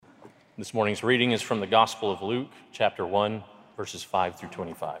This morning's reading is from the Gospel of Luke, chapter 1, verses 5 through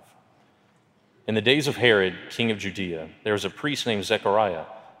 25. In the days of Herod, king of Judea, there was a priest named Zechariah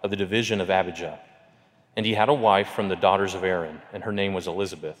of the division of Abijah. And he had a wife from the daughters of Aaron, and her name was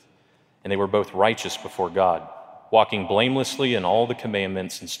Elizabeth. And they were both righteous before God, walking blamelessly in all the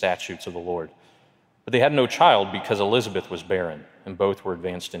commandments and statutes of the Lord. But they had no child because Elizabeth was barren, and both were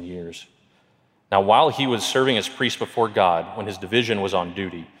advanced in years. Now while he was serving as priest before God, when his division was on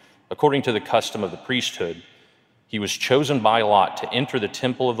duty, according to the custom of the priesthood, he was chosen by lot to enter the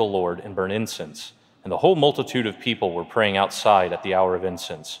temple of the Lord and burn incense. And the whole multitude of people were praying outside at the hour of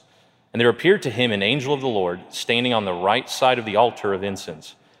incense. And there appeared to him an angel of the Lord standing on the right side of the altar of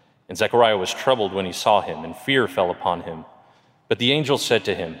incense. And Zechariah was troubled when he saw him, and fear fell upon him. But the angel said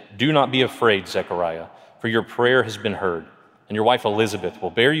to him, "Do not be afraid, Zechariah, for your prayer has been heard. And your wife Elizabeth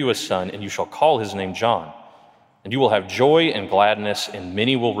will bear you a son, and you shall call his name John. And you will have joy and gladness, and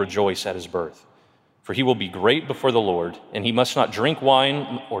many will rejoice at his birth. For he will be great before the Lord, and he must not drink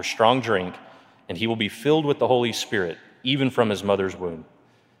wine or strong drink, and he will be filled with the Holy Spirit, even from his mother's womb.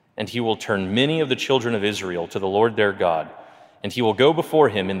 And he will turn many of the children of Israel to the Lord their God, and he will go before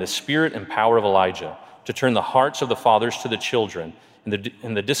him in the spirit and power of Elijah, to turn the hearts of the fathers to the children,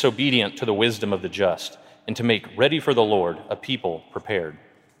 and the disobedient to the wisdom of the just, and to make ready for the Lord a people prepared."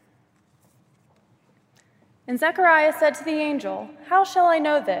 And Zechariah said to the angel, "How shall I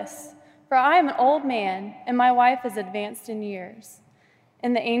know this? For I am an old man, and my wife is advanced in years."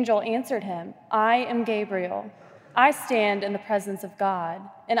 And the angel answered him, "I am Gabriel. I stand in the presence of God,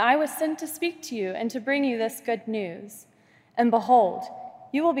 and I was sent to speak to you and to bring you this good news. And behold,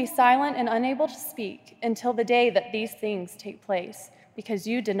 you will be silent and unable to speak until the day that these things take place, because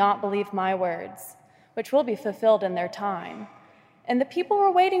you did not believe my words, which will be fulfilled in their time." And the people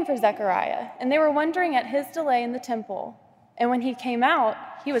were waiting for Zechariah, and they were wondering at his delay in the temple. And when he came out,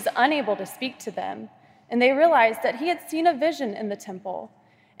 he was unable to speak to them. And they realized that he had seen a vision in the temple.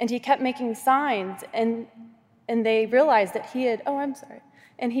 And he kept making signs, and they realized that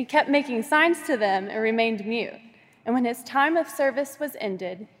And he kept making signs to them and remained mute. And when his time of service was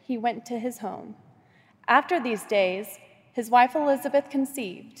ended, he went to his home. After these days, his wife Elizabeth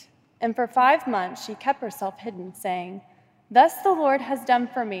conceived, and for 5 months she kept herself hidden, saying, "Thus the Lord has done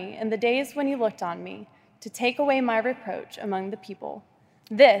for me in the days when he looked on me, to take away my reproach among the people."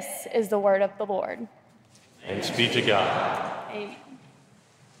 This is the word of the Lord. Thanks be to God. Amen.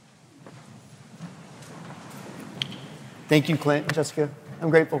 Thank you, Clint and Jessica. I'm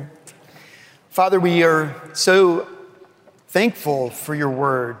grateful. Father, we are so thankful for your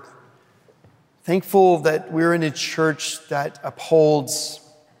word. Thankful that we're in a church that upholds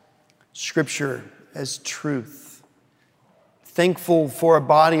Scripture as truth. Thankful for a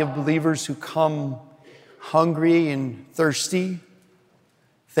body of believers who come hungry and thirsty.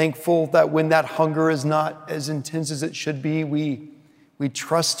 Thankful that when that hunger is not as intense as it should be, we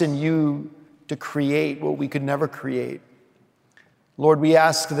trust in you to create what we could never create. Lord, we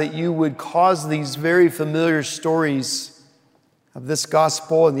ask that you would cause these very familiar stories of this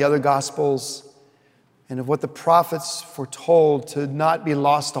gospel and the other gospels and of what the prophets foretold to not be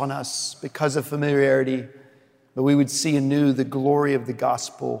lost on us because of familiarity, but we would see anew the glory of the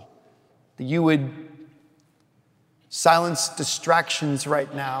gospel, that you would silence distractions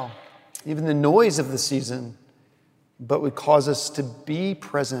right now, even the noise of the season, but would cause us to be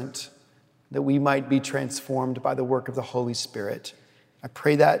present, that we might be transformed by the work of the Holy Spirit. I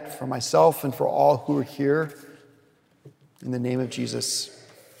pray that for myself and for all who are here. In the name of Jesus,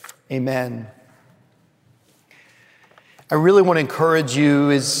 amen. I really want to encourage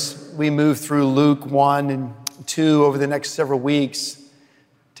you as we move through Luke 1 and 2 over the next several weeks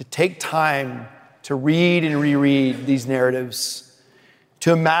to take time to read and reread these narratives,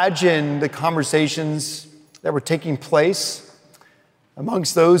 to imagine the conversations that were taking place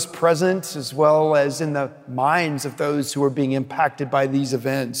amongst those present, as well as in the minds of those who are being impacted by these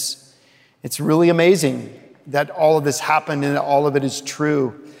events. It's really amazing that all of this happened and that all of it is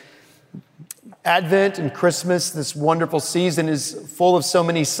true. Advent and Christmas, this wonderful season, is full of so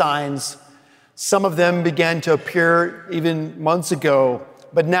many signs. Some of them began to appear even months ago,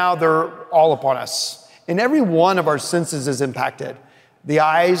 but now they're all upon us. And every one of our senses is impacted. The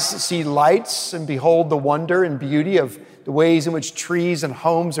eyes see lights and behold the wonder and beauty of the ways in which trees and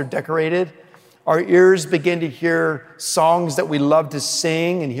homes are decorated. Our ears begin to hear songs that we love to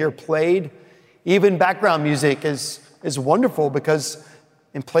sing and hear played. Even background music is wonderful because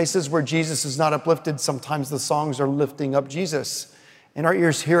in places where Jesus is not uplifted, sometimes the songs are lifting up Jesus. And our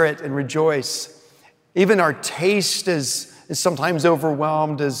ears hear it and rejoice. Even our taste is sometimes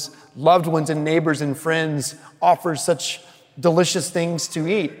overwhelmed as loved ones and neighbors and friends offer such delicious things to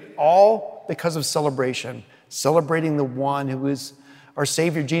eat, all because of celebration, celebrating the one who is our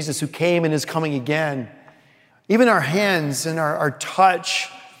Savior Jesus, who came and is coming again. Even our hands and our touch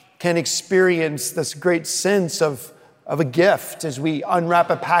can experience this great sense of a gift as we unwrap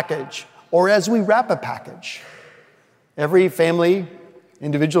a package or as we wrap a package. Every family,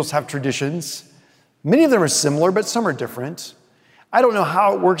 individuals have traditions. Many of them are similar, but some are different. I don't know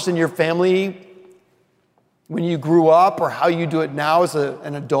how it works in your family when you grew up or how you do it now as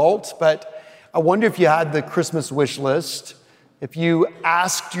an adult, but I wonder if you had the Christmas wish list, if you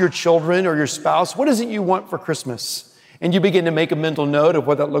asked your children or your spouse, what is it you want for Christmas? And you begin to make a mental note of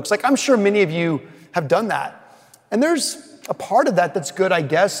what that looks like. I'm sure many of you have done that. And there's a part of that that's good, I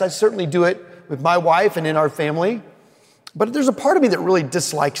guess. I certainly do it with my wife and in our family. But there's a part of me that really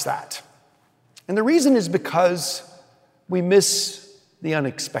dislikes that. And the reason is because we miss the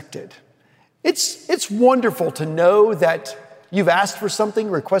unexpected. It's wonderful to know that you've asked for something,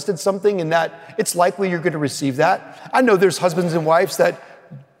 requested something, and that it's likely you're going to receive that. I know there's husbands and wives that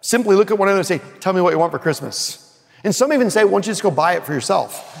simply look at one another and say, tell me what you want for Christmas. And some even say, why don't you just go buy it for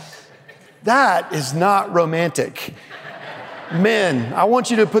yourself? That is not romantic. Men, I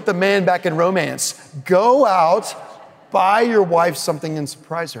want you to put the man back in romance. Go out, buy your wife something and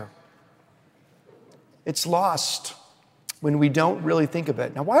surprise her. It's lost when we don't really think of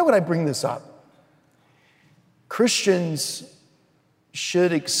it. Now, why would I bring this up? Christians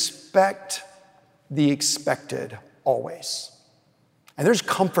should expect the expected always. And there's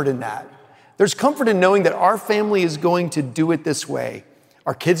comfort in that. There's comfort in knowing that our family is going to do it this way.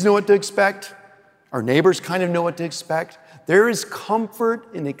 Our kids know what to expect. Our neighbors kind of know what to expect. There is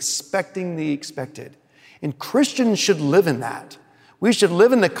comfort in expecting the expected. And Christians should live in that. We should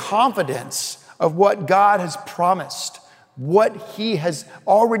live in the confidence of what God has promised, what He has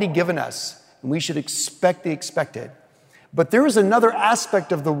already given us. And we should expect the expected. But there is another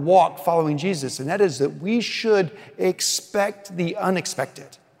aspect of the walk following Jesus, and that is that we should expect the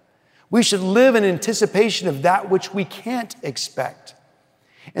unexpected. We should live in anticipation of that which we can't expect.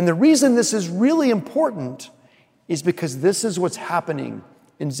 And the reason this is really important is because this is what's happening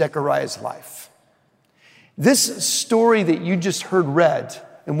in Zechariah's life. This story that you just heard read,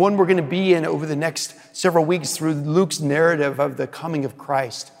 and one we're going to be in over the next several weeks through Luke's narrative of the coming of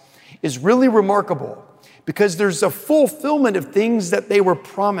Christ, is really remarkable because there's a fulfillment of things that they were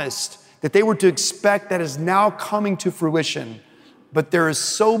promised, that they were to expect, that is now coming to fruition. But there is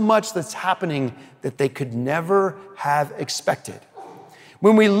so much that's happening that they could never have expected.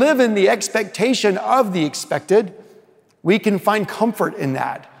 When we live in the expectation of the expected, we can find comfort in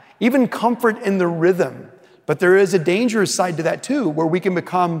that, even comfort in the rhythm. But there is a dangerous side to that too, where we can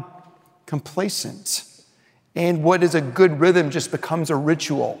become complacent. And what is a good rhythm just becomes a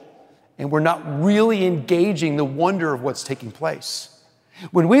ritual. And we're not really engaging the wonder of what's taking place.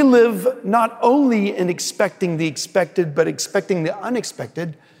 When we live not only in expecting the expected, but expecting the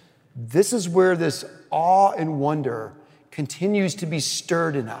unexpected, this is where this awe and wonder continues to be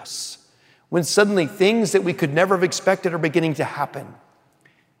stirred in us. When suddenly things that we could never have expected are beginning to happen.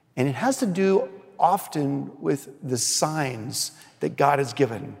 And it has to do often with the signs that God has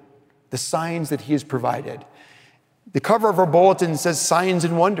given, the signs that He has provided. The cover of our bulletin says Signs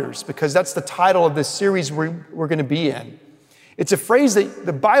and Wonders because that's the title of this series we're going to be in. It's a phrase that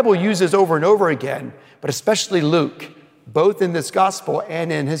the Bible uses over and over again, but especially Luke, both in this gospel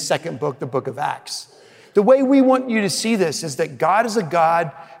and in his second book, the book of Acts. The way we want you to see this is that God is a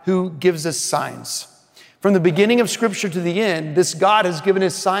God who gives us signs. From the beginning of Scripture to the end, this God has given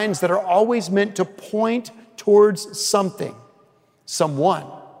us signs that are always meant to point towards something, someone.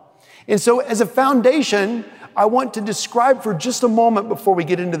 And so as a foundation, I want to describe for just a moment before we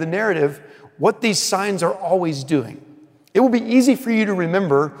get into the narrative what these signs are always doing. It will be easy for you to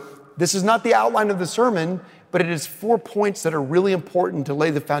remember. This is not the outline of the sermon, but it is 4 points that are really important to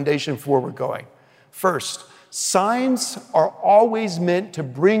lay the foundation for where we're going. First, signs are always meant to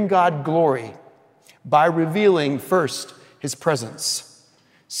bring God glory by revealing, first, His presence.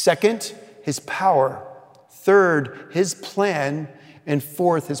 Second, His power. Third, His plan. And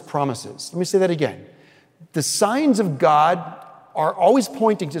fourth, His promises. Let me say that again. The signs of God are always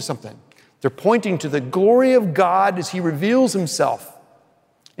pointing to something. They're pointing to the glory of God as He reveals Himself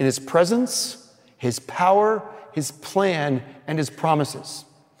in His presence, His power, His plan, and His promises.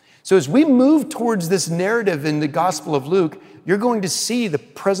 So as we move towards this narrative in the Gospel of Luke, you're going to see the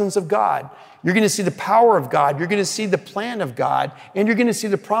presence of God. You're going to see the power of God. You're going to see the plan of God, and you're going to see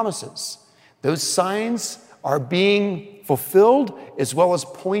the promises. Those signs are being fulfilled as well as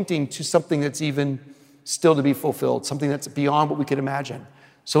pointing to something that's even still to be fulfilled, something that's beyond what we could imagine.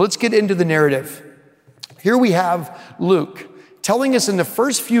 So let's get into the narrative. Here we have Luke telling us in the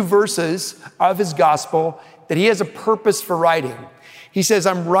first few verses of his gospel that he has a purpose for writing. He says,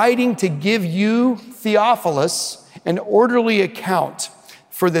 I'm writing to give you, Theophilus, an orderly account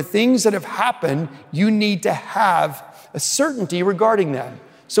for the things that have happened. You need to have a certainty regarding them.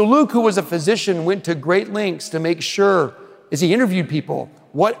 So Luke, who was a physician, went to great lengths to make sure, as he interviewed people,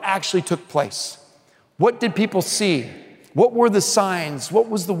 what actually took place. What did people see? What were the signs? What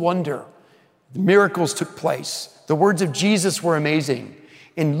was the wonder? The miracles took place. The words of Jesus were amazing.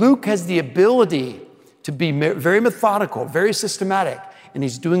 And Luke has the ability to be very methodical, very systematic, and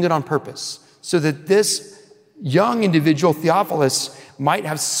he's doing it on purpose so that this young individual, Theophilus, might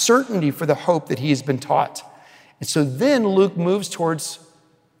have certainty for the hope that he has been taught. And so then Luke moves towards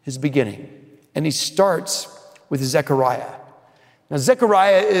his beginning, and he starts with Zechariah. Now,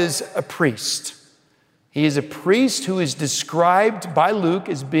 Zechariah is a priest. He is a priest who is described by Luke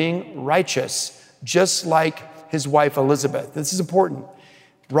as being righteous, just like his wife Elizabeth. This is important.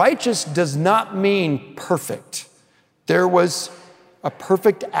 Righteous does not mean perfect. There was a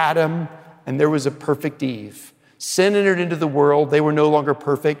perfect Adam and there was a perfect Eve. Sin entered into the world. They were no longer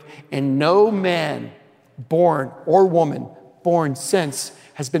perfect, and no man born or woman born since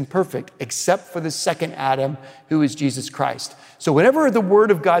has been perfect except for the second Adam, who is Jesus Christ. So whenever the word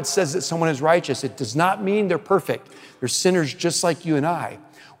of God says that someone is righteous, it does not mean they're perfect. They're sinners just like you and I.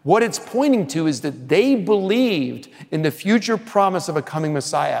 What it's pointing to is that they believed in the future promise of a coming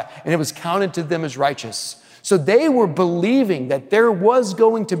Messiah, and it was counted to them as righteous. So they were believing that there was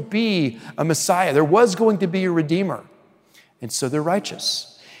going to be a Messiah. There was going to be a Redeemer. And so they're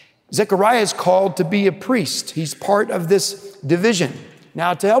righteous. Zechariah is called to be a priest. He's part of this division.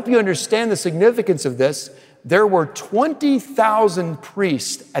 Now, to help you understand the significance of this, there were 20,000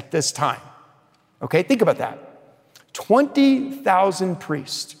 priests at this time. Okay, think about that. 20,000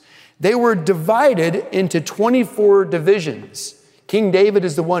 priests. They were divided into 24 divisions. King David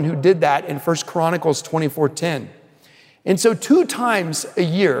is the one who did that in 1 Chronicles 24:10. And so 2 times a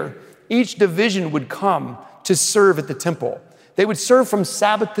year, each division would come to serve at the temple. They would serve from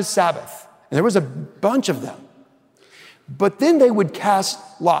Sabbath to Sabbath. And there was a bunch of them. But then they would cast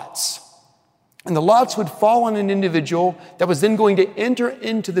lots. And the lots would fall on an individual that was then going to enter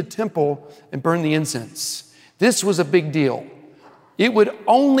into the temple and burn the incense. This was a big deal. It would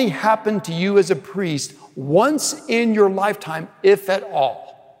only happen to you as a priest once in your lifetime, if at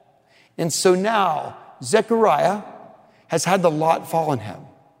all. And so now Zechariah has had the lot fall on him.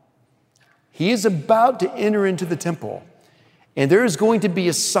 He is about to enter into the temple, and there is going to be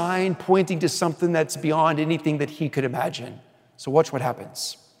a sign pointing to something that's beyond anything that he could imagine. So watch what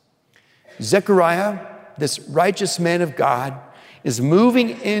happens. Zechariah, this righteous man of God, is moving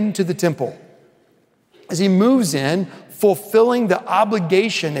into the temple. As he moves in, fulfilling the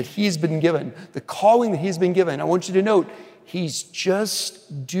obligation that he's been given, the calling that he's been given, I want you to note, he's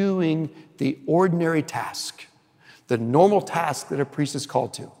just doing the ordinary task, the normal task that a priest is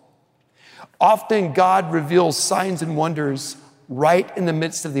called to. Often God reveals signs and wonders right in the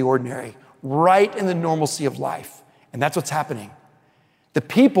midst of the ordinary, right in the normalcy of life. And that's what's happening. The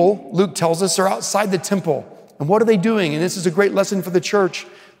people, Luke tells us, are outside the temple. And what are they doing? And this is a great lesson for the church.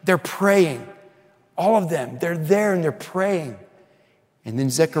 They're praying. All of them, they're there and they're praying. And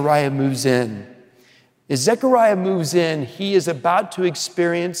then Zechariah moves in. As Zechariah moves in, he is about to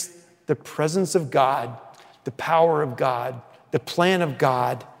experience the presence of God, the power of God, the plan of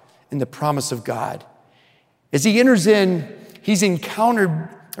God, and the promise of God. As he enters in, he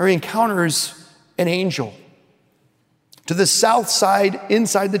encounters an angel. To the south side,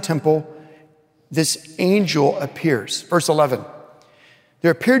 inside the temple, this angel appears. Verse 11. There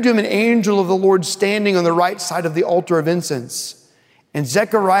appeared to him an angel of the Lord standing on the right side of the altar of incense. And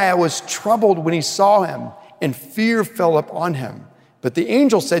Zechariah was troubled when he saw him, and fear fell upon him. But the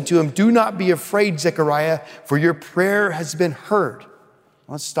angel said to him, "Do not be afraid, Zechariah, for your prayer has been heard."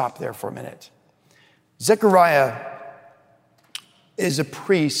 Let's stop there for a minute. Zechariah is a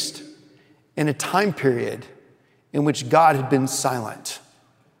priest in a time period in which God had been silent.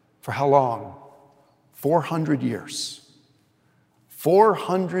 For how long? 400 years.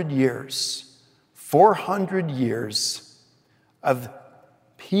 400 years. 400 years of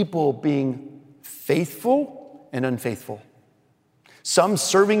people being faithful and unfaithful. Some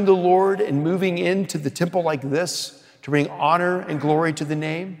serving the Lord and moving into the temple like this to bring honor and glory to the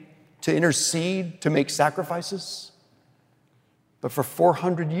name, to intercede, to make sacrifices. But for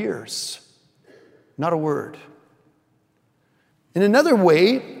 400 years, not a word. In another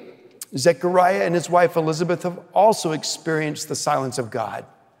way, Zechariah and his wife Elizabeth have also experienced the silence of God.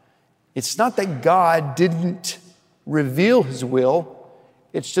 It's not that God didn't reveal his will,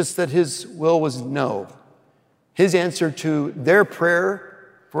 it's just that his will was no. His answer to their prayer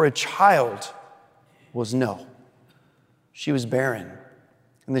for a child was no. She was barren.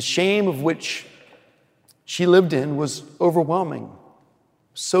 And the shame of which she lived in was overwhelming,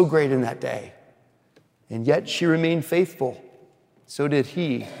 so great in that day. And yet she remained faithful. So did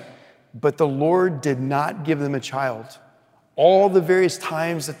he. But the Lord did not give them a child. All the various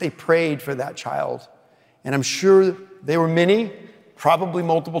times that they prayed for that child, and I'm sure they were many, probably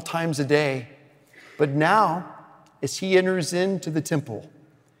multiple times a day. But now, as he enters into the temple,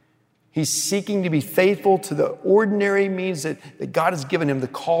 he's seeking to be faithful to the ordinary means that God has given him, the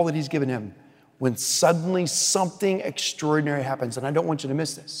call that he's given him, when suddenly something extraordinary happens. And I don't want you to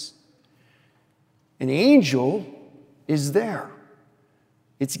miss this. An angel is there.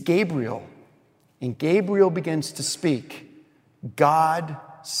 It's Gabriel. And Gabriel begins to speak. God's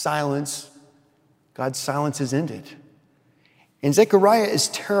silence is ended. And Zechariah is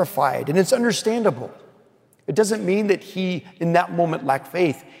terrified, and it's understandable. It doesn't mean that he, in that moment, lacked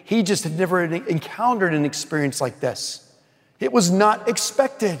faith. He just had never encountered an experience like this. It was not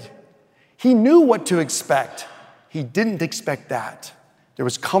expected. He knew what to expect. He didn't expect that. There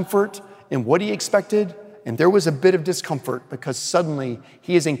was comfort in what he expected, and there was a bit of discomfort because suddenly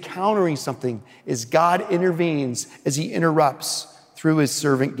he is encountering something as God intervenes, as he interrupts through his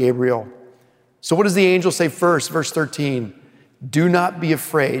servant Gabriel. So what does the angel say first? Verse 13, "Do not be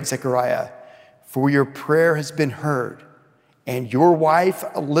afraid, Zechariah, for your prayer has been heard, and your wife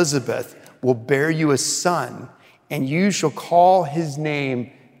Elizabeth will bear you a son, and you shall call his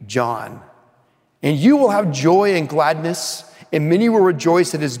name John. And you will have joy and gladness, and many will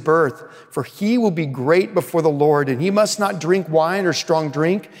rejoice at his birth, for he will be great before the Lord, and he must not drink wine or strong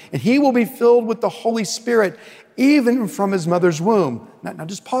drink, and he will be filled with the Holy Spirit, even from his mother's womb." Now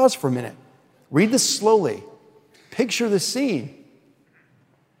just pause for a minute. Read this slowly. Picture the scene.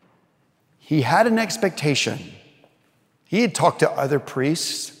 He had an expectation. He had talked to other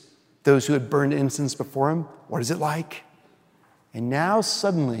priests, those who had burned incense before him. What is it like? And now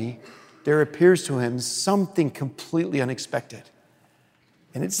suddenly there appears to him something completely unexpected.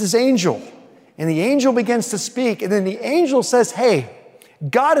 And it's this angel. And the angel begins to speak. And then the angel says, "Hey,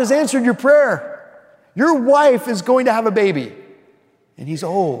 God has answered your prayer. Your wife is going to have a baby." And he's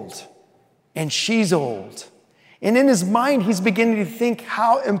old. And she's old. And in his mind, he's beginning to think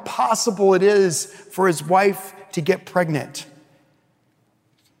how impossible it is for his wife to get pregnant.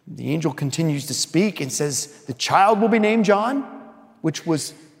 The angel continues to speak and says, the child will be named John, which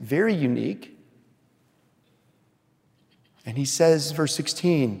was very unique. And he says, verse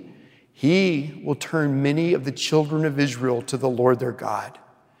 16, "He will turn many of the children of Israel to the Lord their God.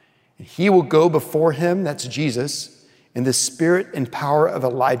 And he will go before him," that's Jesus, "in the spirit and power of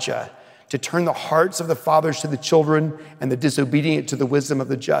Elijah, to turn the hearts of the fathers to the children and the disobedient to the wisdom of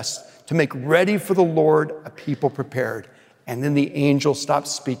the just, to make ready for the Lord a people prepared." And then the angel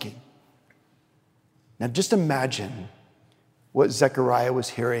stops speaking. Now just imagine what Zechariah was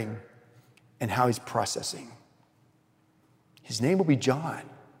hearing and how he's processing. His name will be John.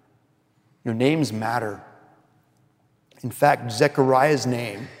 Your names matter. In fact, Zechariah's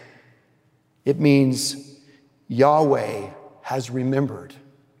name, it means Yahweh has remembered.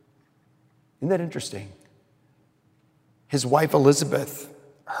 Isn't that interesting? His wife Elizabeth,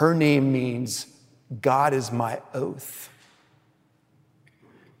 her name means God is my oath.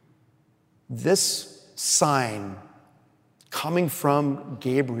 This sign coming from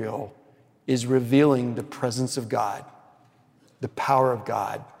Gabriel is revealing the presence of God, the power of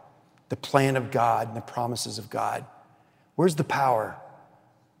God, the plan of God, and the promises of God. Where's the power?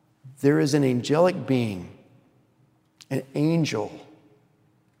 There is an angelic being, an angel,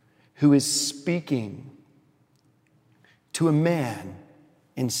 who is speaking to a man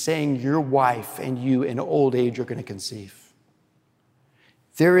and saying, your wife and you in old age are going to conceive.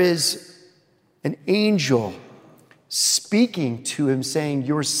 There is an angel speaking to him saying,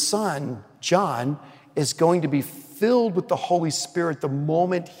 your son, John, is going to be filled with the Holy Spirit the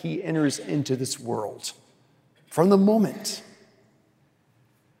moment he enters into this world. From the moment.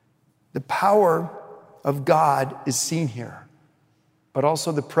 The power of God is seen here, but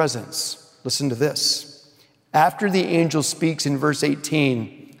also the presence. Listen to this. After the angel speaks in verse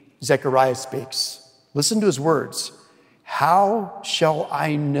 18, Zechariah speaks. Listen to his words. How shall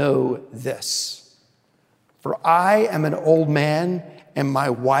I know this? For I am an old man and my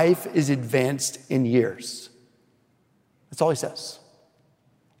wife is advanced in years. That's all he says.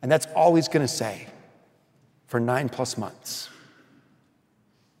 And that's all he's going to say for 9+ months.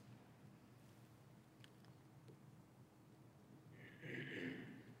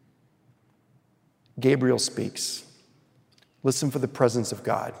 Gabriel speaks. Listen for the presence of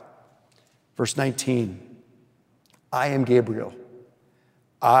God. Verse 19, I am Gabriel.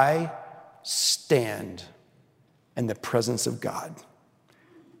 I stand in the presence of God.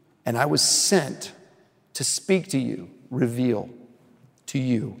 And I was sent to speak to you, reveal to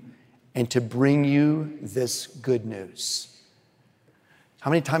you, and to bring you this good news.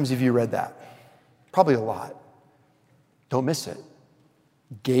 How many times have you read that? Probably a lot. Don't miss it.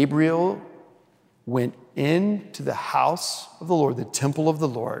 Gabriel went into the house of the Lord, the temple of the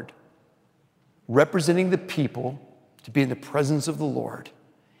Lord, representing the people to be in the presence of the Lord.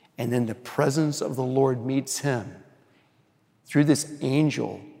 And then the presence of the Lord meets him through this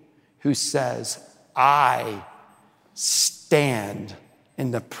angel who says, I stand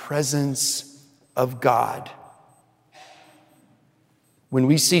in the presence of God. When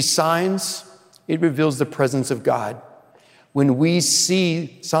we see signs, it reveals the presence of God. When we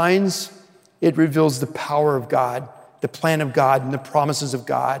see signs, it reveals the power of God, the plan of God, and the promises of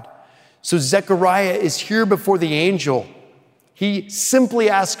God. So Zechariah is here before the angel. He simply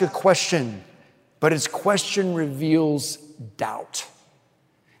asks a question, but his question reveals doubt.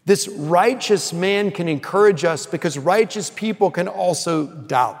 This righteous man can encourage us because righteous people can also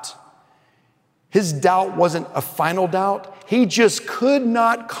doubt. His doubt wasn't a final doubt. He just could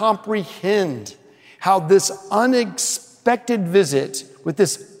not comprehend how this unexpected visit with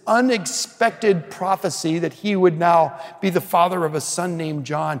this unexpected prophecy that he would now be the father of a son named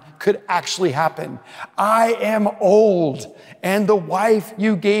John could actually happen. I am old, and the wife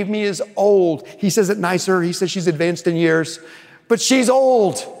you gave me is old. He says it nicer. He says she's advanced in years, but she's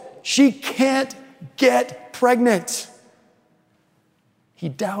old. She can't get pregnant. He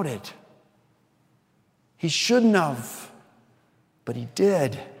doubted. He shouldn't have, but he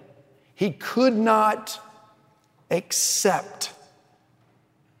did. He could not accept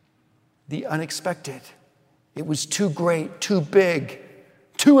the unexpected. It was too great, too big,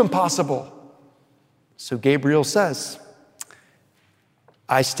 too impossible. So Gabriel says,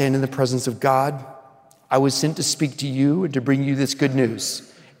 I stand in the presence of God. I was sent to speak to you and to bring you this good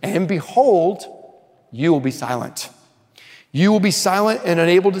news. And behold, you will be silent. You will be silent and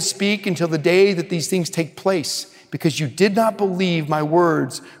unable to speak until the day that these things take place, because you did not believe my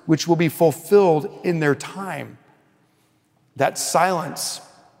words, which will be fulfilled in their time. That silence,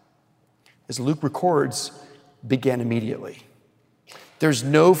 as Luke records, began immediately. There's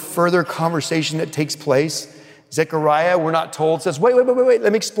no further conversation that takes place. Zechariah, we're not told, says, wait,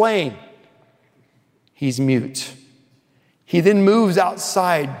 let me explain. He's mute. He then moves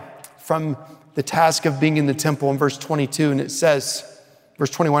outside from the task of being in the temple in verse 22, and it says, verse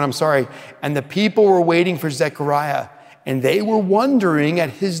 21, and the people were waiting for Zechariah, and they were wondering at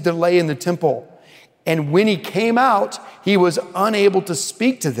his delay in the temple. And when he came out, he was unable to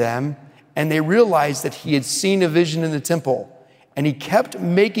speak to them, and they realized that he had seen a vision in the temple. And he kept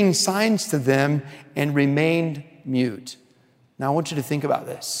making signs to them and remained mute. Now I want you to think about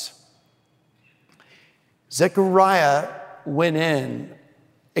this. Zechariah went in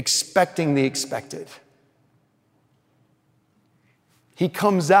expecting the expected. He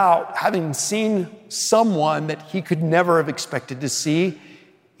comes out having seen someone that he could never have expected to see,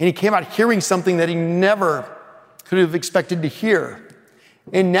 and he came out hearing something that he never could have expected to hear.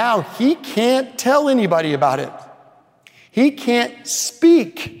 And now he can't tell anybody about it. He can't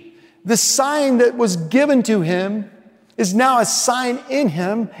speak. The sign that was given to him is now a sign in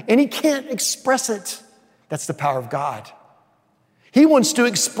him, and he can't express it. That's the power of God. He wants to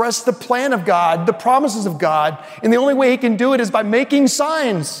express the plan of God, the promises of God, and the only way he can do it is by making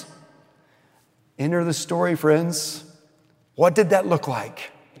signs. Enter the story, friends. What did that look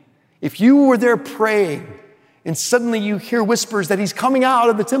like? If you were there praying, and suddenly you hear whispers that he's coming out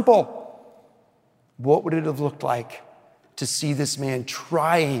of the temple, what would it have looked like to see this man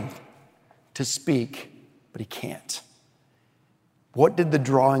trying to speak, but he can't? What did the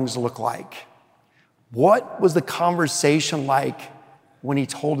drawings look like? What was the conversation like when he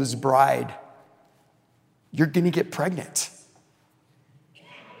told his bride, you're going to get pregnant.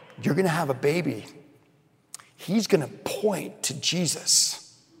 You're going to have a baby. He's going to point to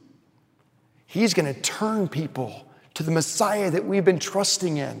Jesus. He's going to turn people to the Messiah that we've been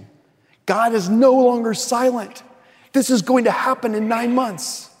trusting in. God is no longer silent. This is going to happen in 9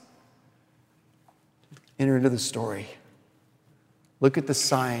 months. Enter into the story. Look at the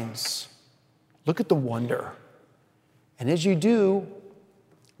signs. Look at the wonder. And as you do,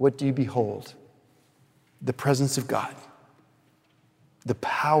 what do you behold? The presence of God, the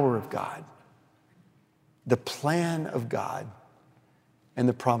power of God, the plan of God, and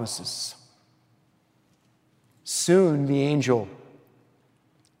the promises. Soon the angel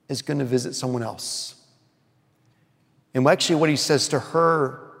is going to visit someone else. And actually what he says to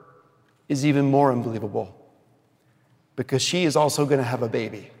her is even more unbelievable. because she is also going to have a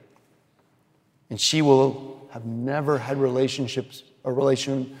baby. And she will have never had a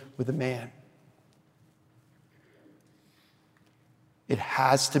relation with a man. It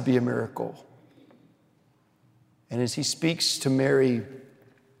has to be a miracle. And as he speaks to Mary,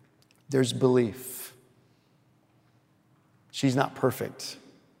 there's belief. She's not perfect,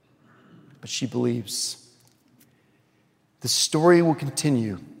 but she believes. The story will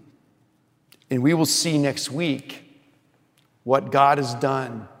continue, and we will see next week what God has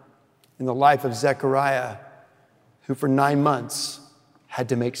done in the life of Zechariah, who for 9 months had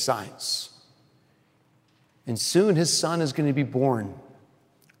to make signs. And soon his son is going to be born,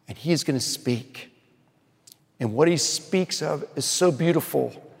 and he is going to speak. And what he speaks of is so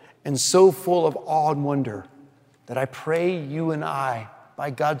beautiful and so full of awe and wonder that I pray you and I, by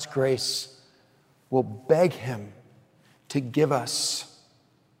God's grace, will beg him to give us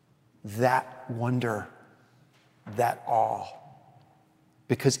that wonder, that awe.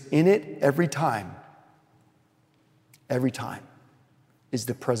 Because in it, every time, is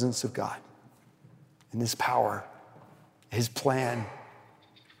the presence of God and his power, his plan,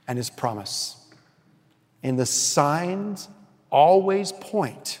 and his promise. And the signs always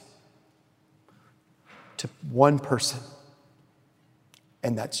point to one person,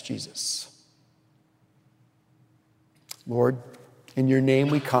 and that's Jesus. Lord, in your name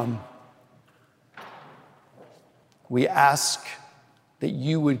we come. We ask that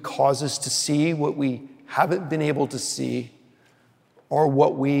you would cause us to see what we haven't been able to see, or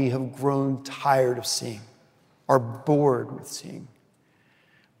what we have grown tired of seeing, or bored with seeing.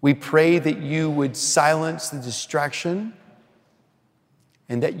 We pray that you would silence the distraction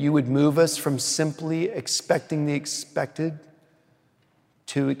and that you would move us from simply expecting the expected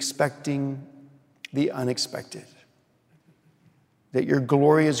to expecting the unexpected. That your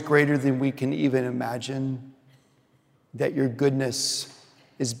glory is greater than we can even imagine, that your goodness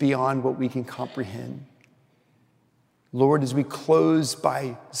is beyond what we can comprehend. Lord, as we close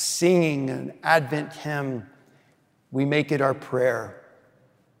by singing an Advent hymn, we make it our prayer.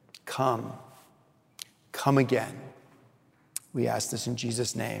 Come again. We ask this in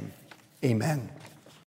Jesus' name. Amen.